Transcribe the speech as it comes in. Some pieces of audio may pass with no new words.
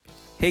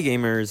Hey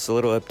gamers, a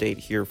little update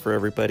here for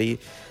everybody.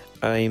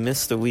 I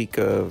missed a week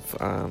of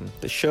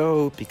the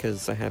show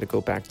because I had to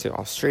go back to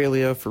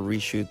Australia for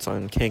reshoots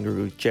on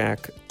Kangaroo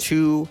Jack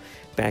 2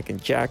 back in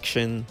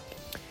Jackson.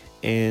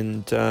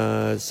 And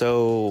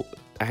so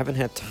I haven't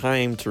had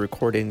time to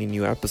record any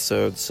new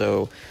episodes.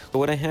 So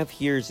what I have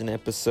here is an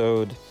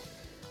episode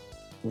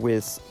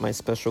with my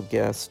special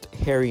guest,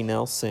 Harry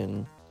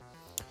Nelson,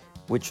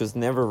 which was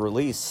never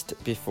released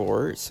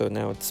before. So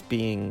now it's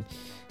being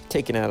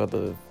taken out of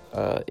the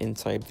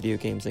Inside Video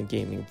Games and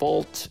Gaming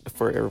Vault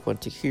for everyone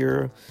to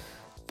hear.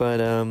 But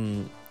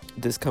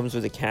this comes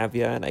with a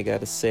caveat. I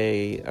gotta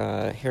say,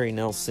 Harry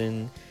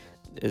Nelson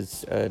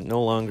is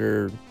no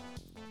longer,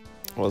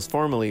 well, is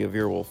formerly of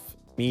Earwolf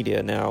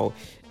Media, now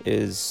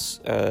is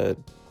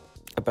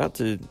about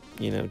to,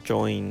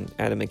 join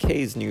Adam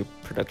McKay's new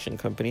production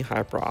company,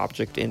 Hyper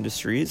Object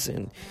Industries,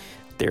 and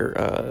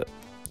their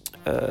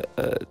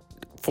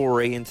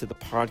foray into the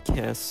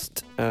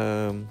podcast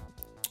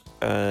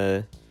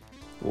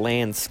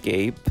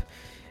landscape.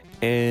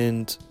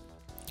 And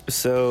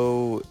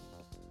so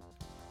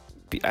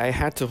I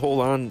had to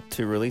hold on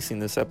to releasing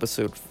this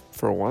episode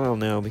for a while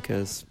now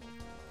because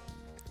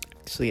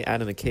actually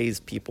Adam McKay's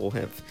people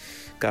have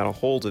got a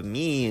hold of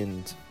me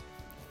and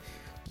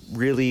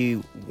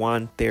really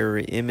want their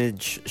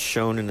image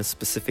shown in a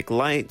specific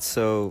light,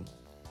 so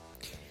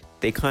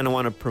they kind of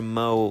want to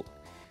promote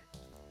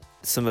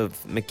some of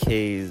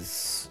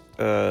McKay's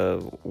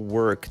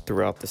work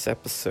throughout this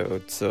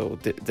episode. So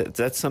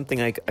that's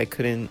something I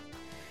couldn't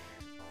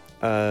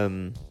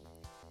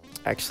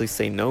actually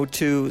say no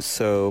to,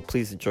 so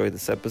please enjoy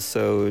this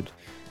episode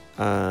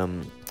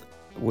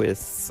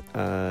with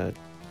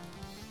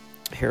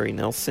Harry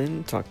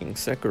Nelson talking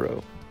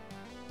Sekiro.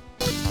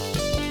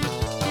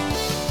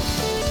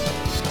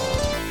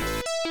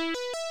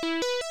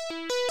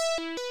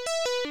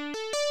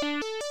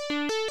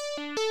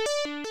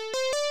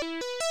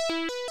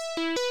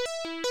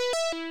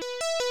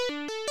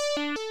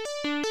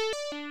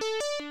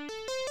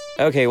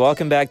 Okay,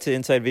 welcome back to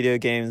Inside Video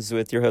Games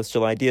with your host,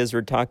 July Diaz.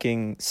 We're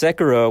talking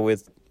Sekiro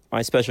with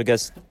my special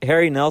guest,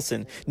 Harry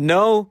Nelson.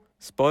 No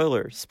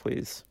spoilers,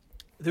 please.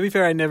 To be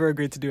fair, I never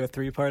agreed to do a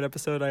 3-part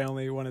episode. I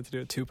only wanted to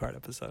do a 2-part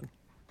episode.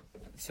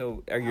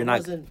 So I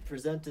wasn't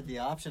presented the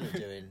option of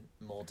doing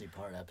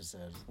multi-part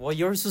episodes. Well,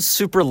 yours was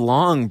super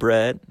long,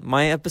 Brett.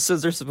 My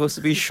episodes are supposed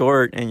to be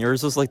short, and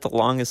yours was like the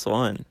longest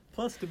one.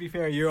 Plus, to be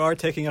fair, you are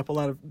taking up a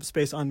lot of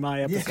space on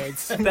my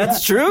episodes. Yeah.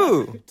 That's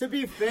true. To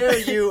be fair,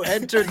 you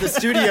entered the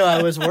studio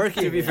I was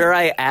working in. To be fair,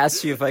 I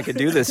asked you if I could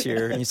do this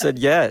here, and you said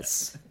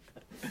yes.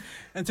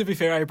 And to be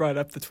fair, I brought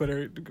up the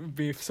Twitter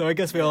beef, so I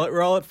guess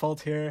we're all at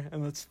fault here,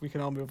 and we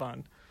can all move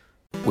on.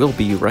 We'll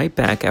be right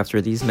back after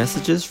these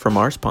messages from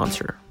our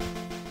sponsor.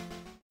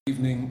 Good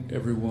evening,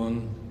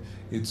 everyone.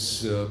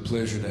 It's a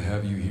pleasure to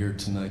have you here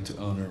tonight to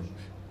honor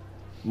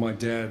my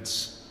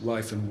dad's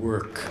life and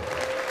work.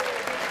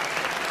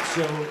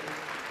 So,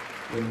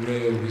 when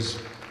Rhea was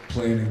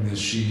planning this,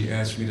 she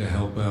asked me to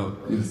help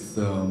out with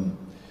a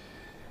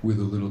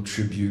little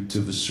tribute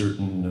of a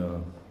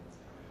certain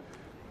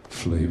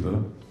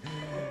flavor.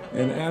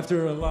 And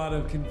after a lot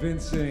of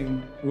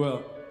convincing,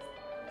 well,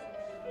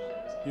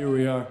 here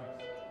we are.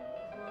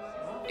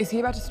 Is he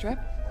about to strip?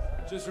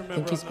 Just remember, I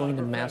think he's going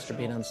to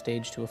masturbate on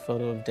stage to a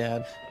photo of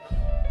Dad.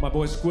 My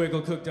boy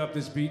Squiggle cooked up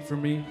this beat for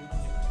me.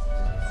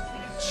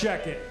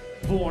 Check it.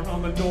 Born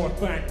on the North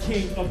Bank,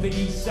 king of the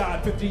East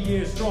Side, 50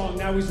 years strong.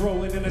 Now he's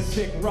rolling in a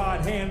sick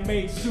ride,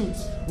 handmade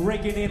suits,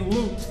 raking in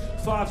loot.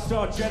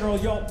 5-star general,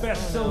 yo,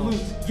 best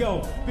salute.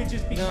 Yo,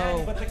 bitches be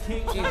mad, but the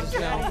king Jesus,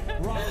 no.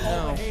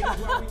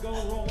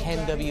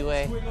 Ken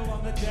W.A.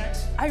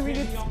 I read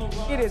it.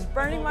 It is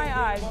burning my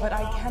eyes, but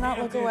I cannot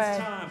look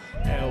away.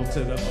 L to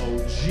the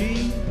OG,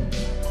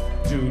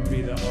 dude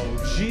be the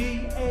OG,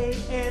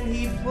 and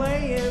he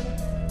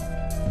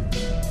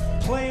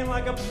playing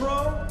like a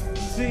pro.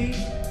 C,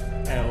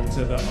 L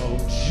to the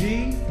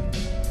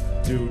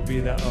OG, dude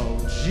be the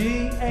OG,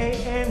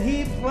 and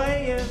he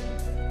playing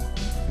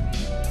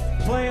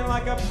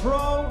like a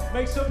pro.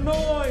 Make some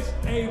noise.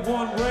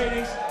 A1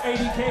 ratings,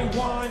 80K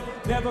wine,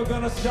 never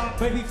gonna stop,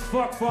 baby.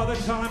 Fuck Father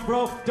Time,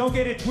 bro. Don't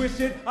get it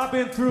twisted. I've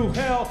been through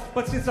hell,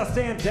 but since I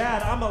stand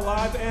dad, I'm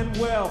alive and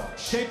well.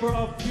 Shaper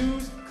of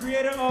views,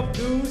 creator of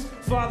news,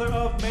 father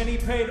of many,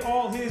 paid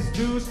all his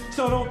dues.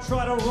 So don't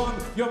try to run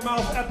your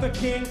mouth at the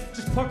king.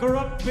 Just pucker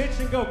up, bitch,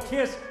 and go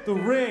kiss the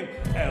ring.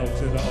 L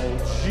to the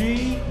OG,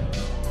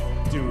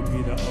 dude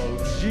be the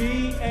OG,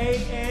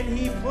 and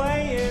he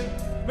playing.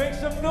 Make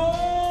some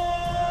noise!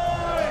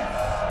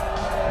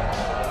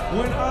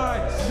 When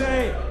I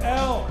say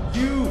L,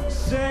 you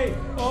say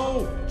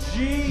OG.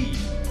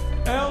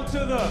 L to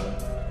the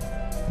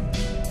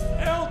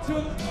OG.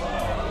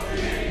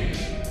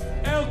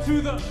 L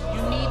to the.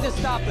 You need to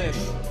stop this.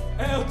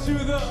 L to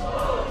the.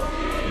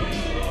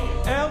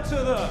 L to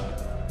the.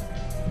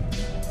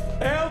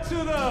 L to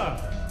the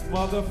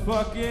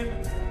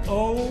motherfucking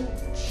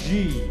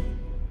OG.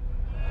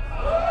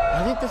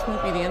 I think this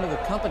might be the end of the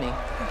company.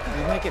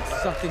 We might get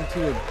sucked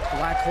into a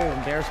black hole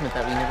embarrassment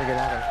that we never get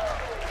out of.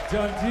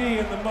 Dundee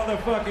in the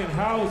motherfucking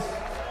house.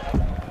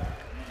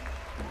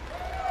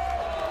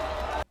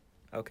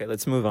 Okay,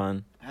 let's move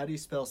on. How do you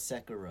spell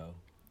Sekiro?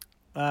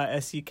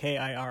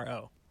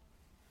 Sekiro.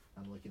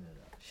 I'm looking it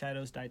up.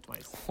 Shadows die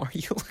twice. Why are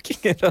you looking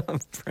it up,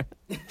 Brett?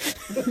 I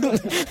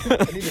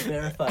need to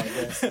verify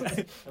this.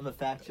 I'm a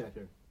fact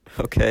checker.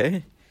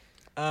 Okay.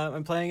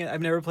 I'm playing it.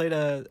 I've never played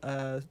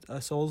a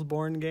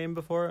Soulsborne game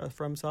before, a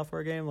From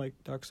Software game like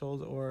Dark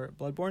Souls or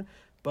Bloodborne,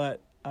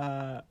 but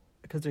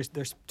because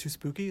they're too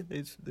spooky,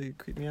 they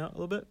creep me out a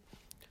little bit.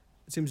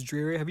 It seems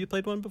dreary. Have you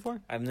played one before?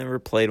 I've never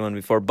played one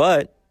before,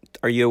 but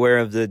are you aware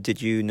of the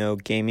Did You Know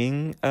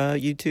Gaming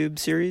YouTube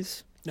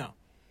series? No.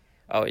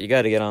 Oh, you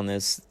got to get on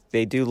this.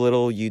 They do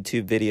little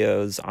YouTube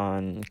videos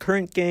on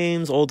current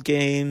games, old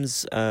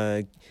games,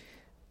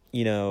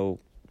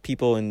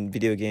 people in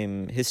video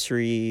game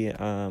history.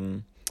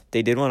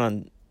 They did one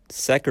on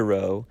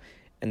Sekiro,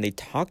 and they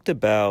talked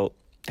about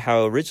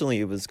how originally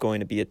it was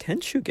going to be a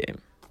Tenchu game.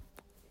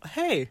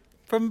 Hey,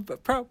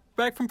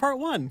 back from part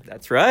 1.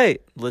 That's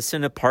right.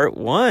 Listen to part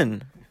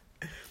 1.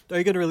 Are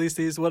you going to release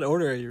these? What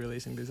order are you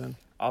releasing these in?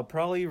 I'll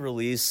probably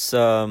release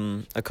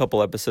a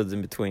couple episodes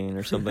in between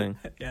or something.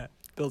 Yeah,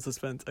 build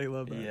suspense. I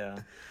love that. Yeah.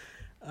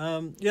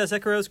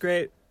 Sekiro's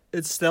great.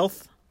 It's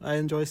stealth. I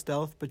enjoy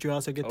stealth, but you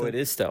also get Oh, it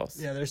is stealth.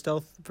 Yeah, there's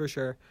stealth for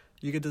sure.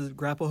 You get to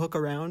grapple hook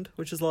around,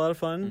 which is a lot of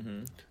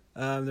fun.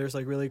 Mm-hmm. There's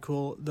like really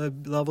cool. The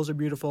levels are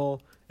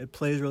beautiful. It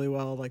plays really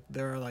well. Like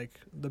there are like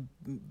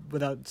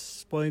without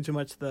spoiling too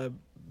much, the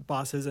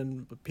bosses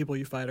and people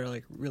you fight are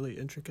like really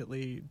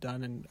intricately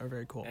done and are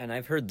very cool. And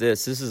I've heard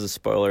this. This is a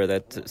spoiler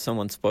that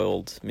someone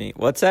spoiled me.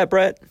 What's that,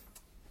 Brett?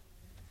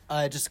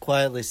 I just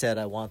quietly said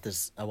I want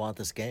this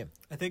game.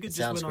 I think it just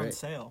sounds went on great.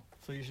 sale,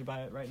 so you should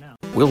buy it right now.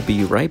 We'll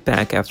be right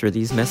back after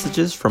these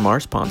messages from our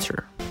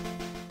sponsor.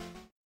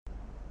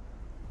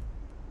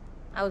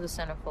 I was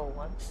a centerfold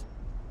once.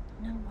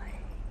 No way.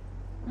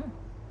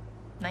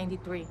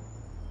 93.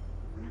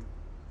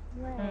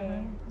 Way.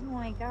 Mm-hmm. Oh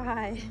my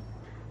god.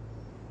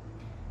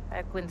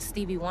 Back when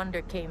Stevie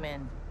Wonder came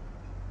in.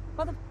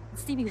 What the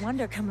Stevie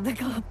Wonder come to the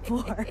club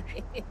for?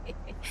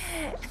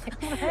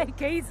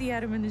 Casey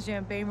had him in the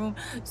champagne room.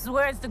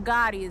 Swears to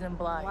God he isn't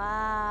blind.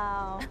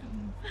 Wow.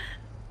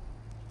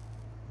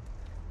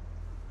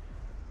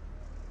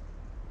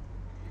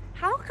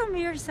 How come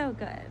you're so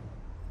good?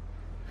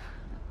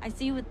 I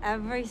see you with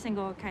every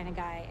single kind of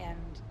guy, and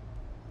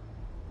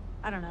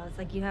I don't know, it's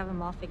like you have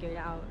them all figured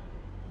out.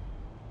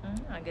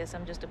 I guess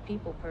I'm just a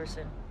people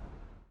person.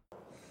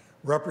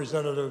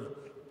 Representative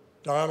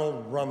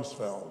Donald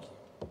Rumsfeld.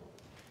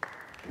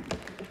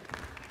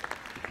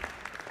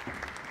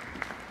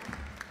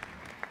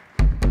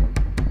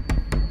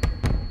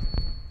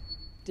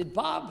 Did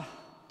Bob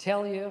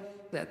tell you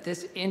that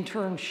this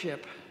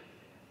internship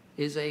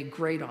is a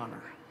great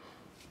honor?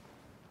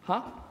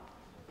 Huh?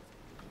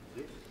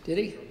 Did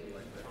he?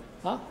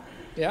 Huh?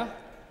 Yeah?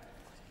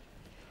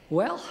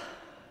 Well,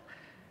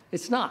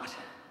 it's not.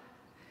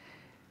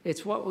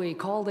 It's what we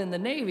called in the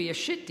Navy a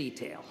shit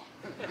detail.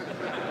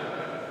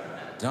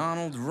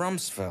 Donald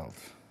Rumsfeld,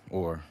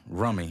 or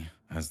Rummy,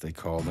 as they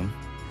called him,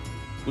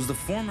 was the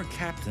former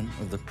captain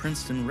of the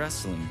Princeton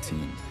wrestling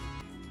team.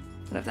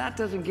 And if that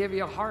doesn't give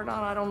you a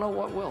hard-on, I don't know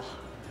what will.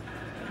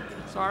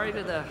 Sorry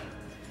to the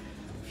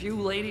few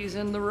ladies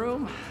in the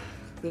room.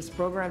 This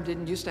program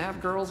didn't used to have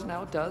girls,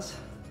 now it does.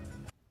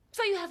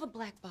 So you have a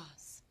black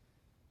boss,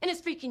 and it's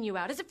freaking you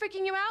out. Is it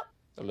freaking you out?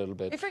 A little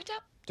bit. You freaked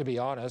out? To be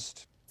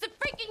honest. Is it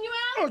freaking you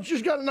out? Oh,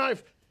 she's got a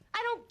knife.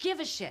 I don't give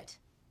a shit.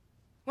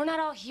 We're not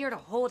all here to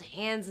hold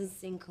hands and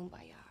sing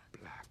Kumbaya.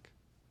 Black.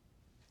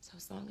 So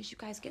as long as you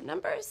guys get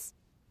numbers,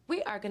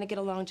 we are gonna get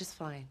along just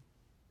fine.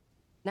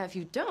 Now, if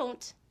you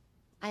don't,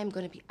 I am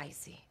gonna be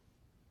icy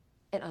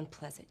and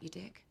unpleasant, you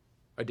dig?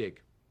 I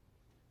dig.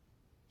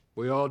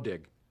 We all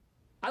dig.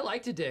 I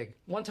like to dig.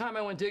 One time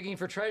I went digging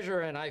for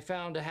treasure and I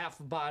found a half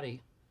a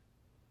body.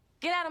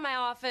 Get out of my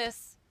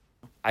office.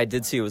 I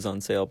did see it was on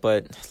sale,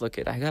 but look,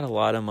 I got a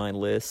lot on my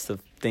list of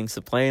things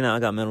to play now. I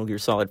got Metal Gear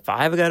Solid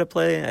 5 I got to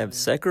play. I have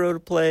Sekiro to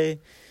play.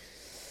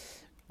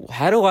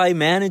 How do I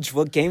manage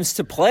what games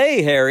to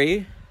play,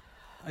 Harry?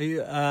 Are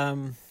you, I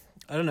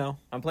don't know.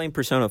 I'm playing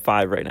Persona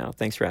 5 right now.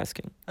 Thanks for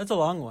asking. That's a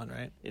long one,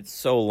 right? It's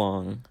so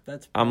long.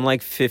 That's I'm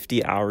like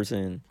 50 hours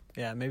in.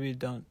 Yeah, maybe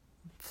don't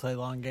play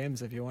long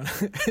games if you want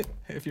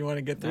if you want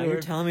to get through Now you're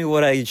it. telling me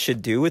what I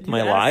should do with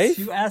my life?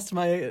 You asked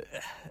my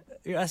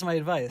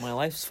advice. My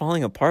life's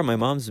falling apart. My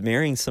mom's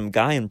marrying some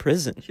guy in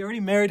prison. She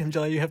already married him,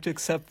 Jelly. You have to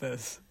accept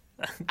this.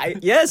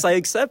 Yes, I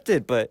accept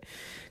it, but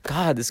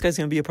God, this guy's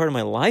going to be a part of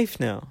my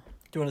life now.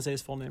 Do you want to say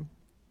his full name?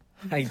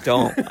 I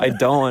don't. I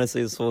don't want to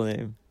say his full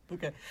name.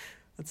 Okay.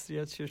 That's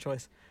your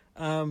choice.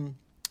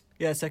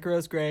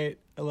 Sekiro's great.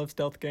 I love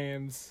stealth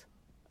games.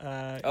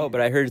 But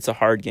I heard it's a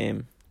hard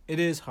game. It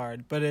is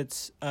hard, but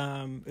it's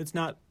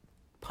not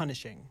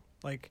punishing.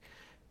 Like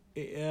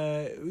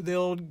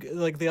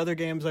the other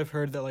games I've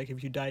heard that like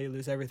if you die you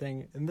lose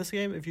everything. In this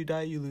game, if you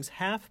die you lose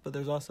half, but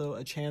there's also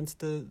a chance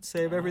to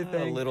save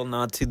everything. A little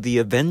nod to the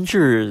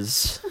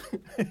Avengers.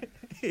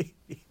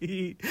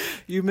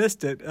 You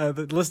missed it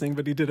listening,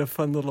 but he did a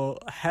fun little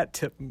hat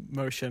tip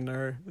motion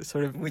or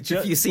sort of. Which,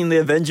 if you've seen the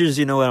Avengers,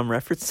 you know what I'm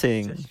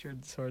referencing.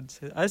 Gestured swords.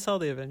 I saw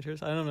the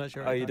Avengers. I'm not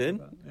sure. Oh, you did?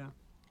 About. Yeah.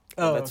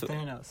 Oh, that's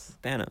Thanos.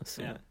 Thanos.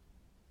 Yeah.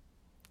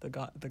 The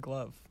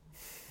glove.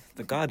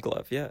 The God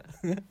glove. Yeah.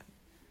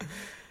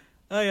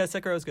 Oh yeah,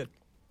 Sekiro's good.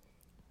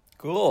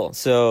 Cool.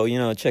 So,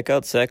 check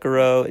out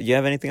Sekiro. You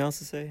have anything else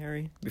to say,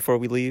 Harry, before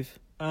we leave?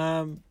 You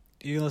can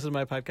listen to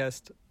my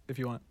podcast if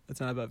you want. It's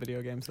not about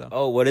video games, though.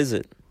 Oh, what is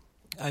it?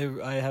 I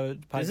have a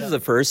podcast. This is the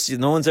first.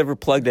 No one's ever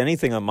plugged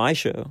anything on my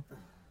show.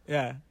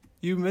 Yeah.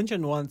 You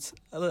mentioned once,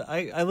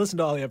 I listened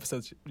to all the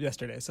episodes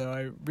yesterday, so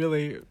I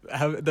really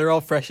they're all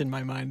fresh in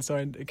my mind, so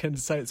I can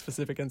cite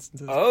specific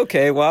instances.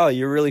 Okay, wow,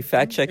 you're really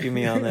fact-checking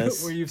me on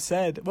this. Where you've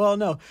said, well,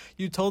 no,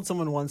 you told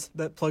someone once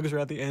that plugs were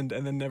at the end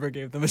and then never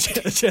gave them a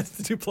chance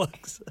to do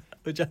plugs,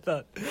 which I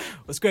thought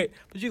was great.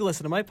 But you can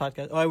listen to my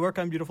podcast. Oh, I work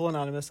on Beautiful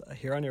Anonymous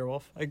here on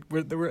Earwolf.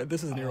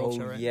 This is an Earwolf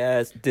show, right?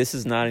 Yes, this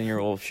is not an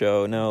Earwolf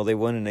show. No, they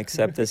wouldn't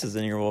accept this as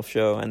an Earwolf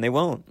show, and they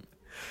won't.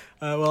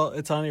 Well,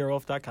 it's on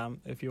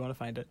earwolf.com if you want to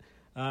find it.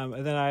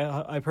 And then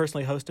I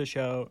personally host a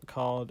show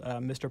called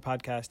Mr.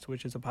 Podcast,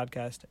 which is a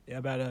podcast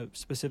about a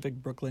specific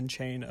Brooklyn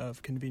chain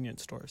of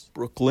convenience stores.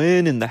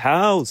 Brooklyn in the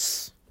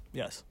house.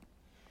 Yes.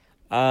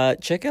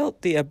 Check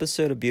out the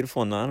episode of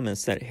Beautiful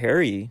Anonymous that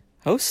Harry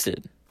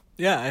hosted.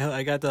 Yeah,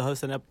 I got to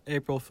host an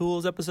April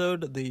Fool's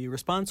episode. The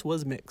response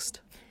was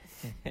mixed.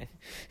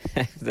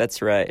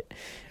 That's right.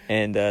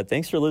 And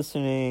thanks for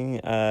listening.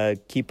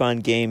 Keep on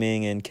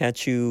gaming and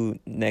catch you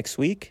next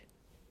week.